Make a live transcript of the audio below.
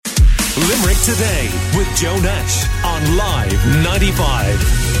Limerick Today with Joe Nash on Live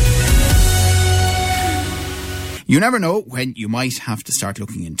 95. You never know when you might have to start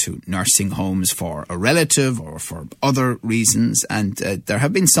looking into nursing homes for a relative or for other reasons, and there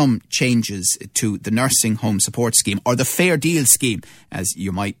have been some changes to the nursing home support scheme, or the Fair Deal scheme as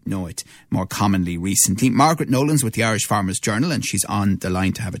you might know it more commonly recently. Margaret Nolan's with the Irish Farmers Journal and she's on the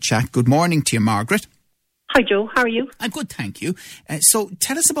line to have a chat. Good morning to you, Margaret. Hi Joe, how are you? I'm good, thank you. So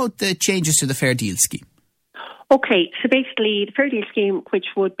tell us about the changes to the Fair Deal scheme. Okay, so basically the Fair Deal scheme, which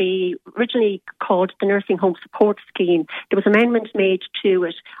would be originally called the Nursing Home Support Scheme, there was amendments made to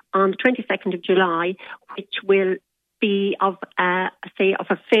it on the 22nd of July, which will be of a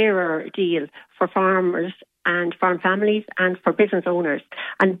fairer deal for farmers and farm families and for business owners.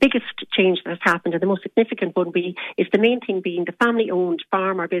 And the biggest change that has happened, and the most significant one is the main thing being the family-owned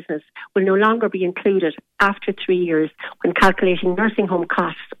farm or business will no longer be included after 3 years when calculating nursing home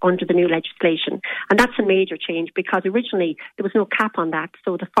costs under the new legislation. And that's a major change because originally there was no cap on that.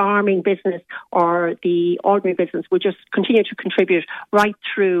 So the farming business or the ordinary business would just continue to contribute right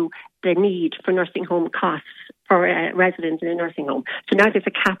through the need for nursing home costs for residents in a nursing home. So now there's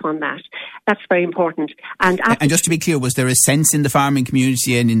a cap on that. That's very important. And just to be clear, was there a sense in the farming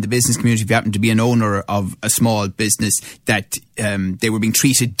community and in the business community, if you happen to be an owner of a small business, that they were being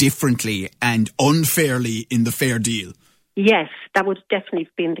treated differently and unfairly in the Fair Deal? Yes, that would definitely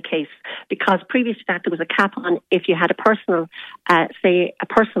have been the case, because previous to that there was a cap on if you had a personal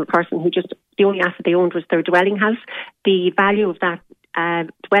person who just, the only asset they owned was their dwelling house, the value of that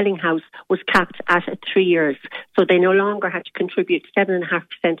dwelling house was capped at 3 years. So they no longer had to contribute 7.5%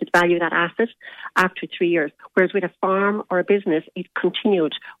 of the value of that asset after 3 years. Whereas with a farm or a business, it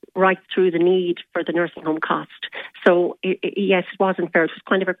continued right through the need for the nursing home cost. So yes, it wasn't fair. It was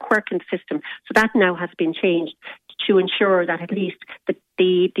kind of a quirk in the system. So that now has been changed to ensure that at least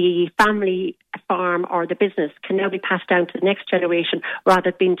the family farm or the business can now be passed down to the next generation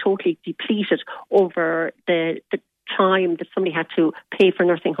rather than being totally depleted over the time that somebody had to pay for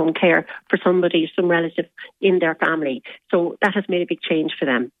nursing home care for some relative in their family. So that has made a big change for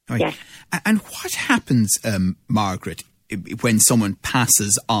them. Right. Yes. And what happens, Margaret, when someone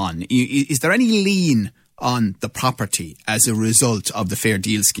passes on? Is there any lien on the property as a result of the Fair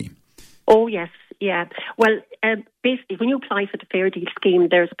Deal scheme? Oh, yes. Yeah. Well, basically, when you apply for the Fair Deal scheme,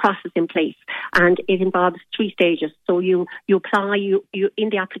 there's a process in place, and it involves 3 stages. So you apply, you in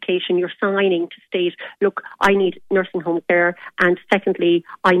the application, you're signing to state, look, I need nursing home care, and secondly,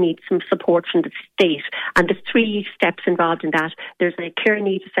 I need some support from the state. And there's 3 steps involved in that. There's a care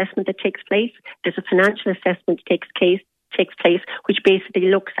needs assessment that takes place. There's a financial assessment that takes place, which basically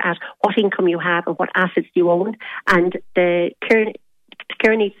looks at what income you have and what assets you own, and the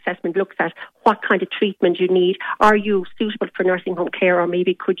care needs assessment looks at what kind of treatment you need. Are you suitable for nursing home care, or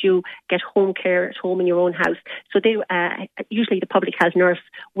maybe could you get home care at home in your own house? So they usually the public health nurse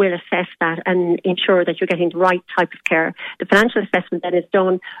will assess that and ensure that you're getting the right type of care. The financial assessment then is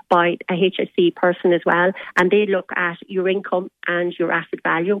done by a HSE person as well, and they look at your income and your asset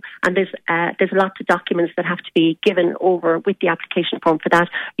value. And there's lots of documents that have to be given over with the application form for that.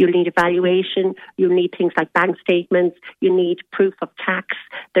 You'll need evaluation. You'll need things like bank statements. You need proof of tax.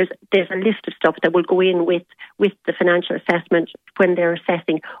 There's a list of stuff that will go in with the financial assessment when they're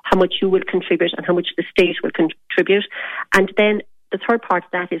assessing how much you will contribute and how much the state will contribute. And then the third part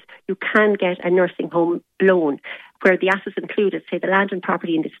of that is you can get a nursing home loan where the assets included, say the land and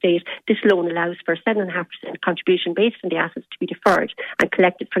property in the state. This loan allows for 7.5% contribution based on the assets to be deferred and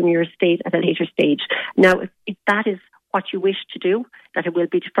collected from your estate at a later stage. Now, if that is what you wish to do, that it will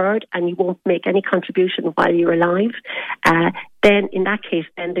be deferred and you won't make any contribution while you're alive, then in that case,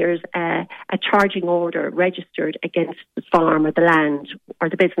 then there's a charging order registered against the farm or the land or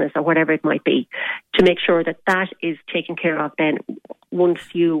the business or whatever it might be to make sure that that is taken care of then once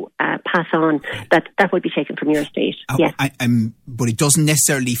you pass on, that will be taken from your estate. Yes. But it doesn't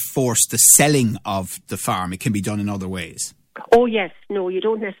necessarily force the selling of the farm. It can be done in other ways. Oh, yes. No, you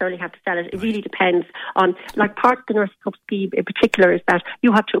don't necessarily have to sell it. It really depends on, like part of the nursing home scheme in particular is that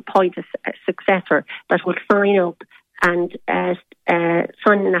you have to appoint a successor that will sign up and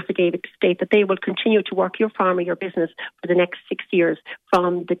sign an affidavit to state that they will continue to work your farm or your business for the next 6 years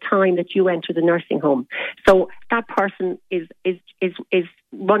from the time that you enter the nursing home. So that person is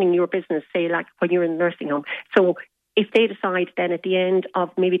running your business, say, like when you're in the nursing home. So if they decide then at the end of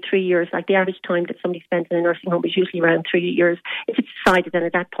maybe 3 years, like the average time that somebody spends in a nursing home is usually around 3 years, if it's decided then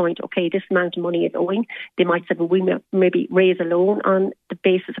at that point, okay, this amount of money is owing, they might say, well, we maybe raise a loan on the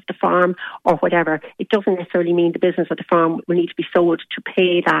basis of the farm or whatever. It doesn't necessarily mean the business of the farm will need to be sold to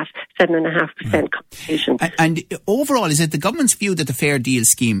pay that 7.5% compensation. And overall, is it the government's view that the Fair Deal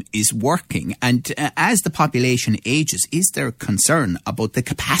scheme is working? And as the population ages, is there concern about the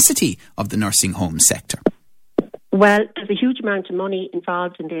capacity of the nursing home sector? Well, there's a huge amount of money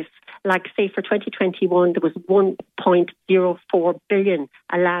involved in this. Like, say, for 2021, there was 1.04 billion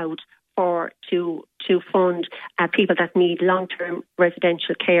allowed to fund people that need long-term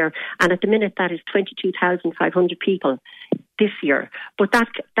residential care. And at the minute, that is 22,500 people this year. But that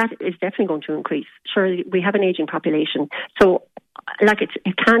is definitely going to increase. Sure, we have an ageing population. So, like,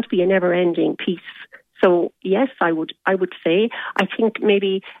 it can't be a never-ending piece. So, yes, I would say, I think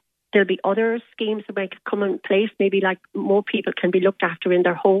maybe there'll be other schemes that might come in place. Maybe like more people can be looked after in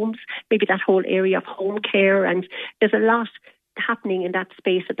their homes. Maybe that whole area of home care. And there's a lot happening in that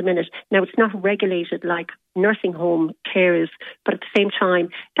space at the minute. Now, it's not regulated like nursing home care is, but at the same time,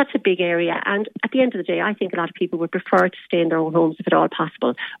 that's a big area. And at the end of the day, I think a lot of people would prefer to stay in their own homes if at all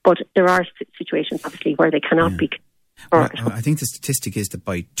possible. But there are situations, obviously, where they cannot be. Well, I think the statistic is that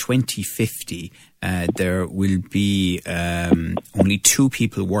by 2050, there will be only 2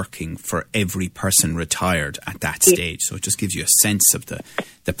 people working for every person retired at that stage. So it just gives you a sense of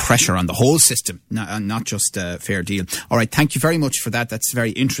the pressure on the whole system, not just a Fair Deal. All right, thank you very much for that. That's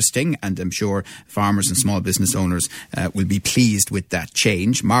very interesting, and I'm sure farmers and small business owners will be pleased with that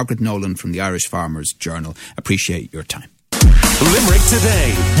change. Margaret Nolan from the Irish Farmers Journal, appreciate your time. Limerick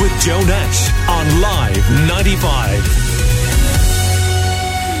Today with Joe Nash on Live 95.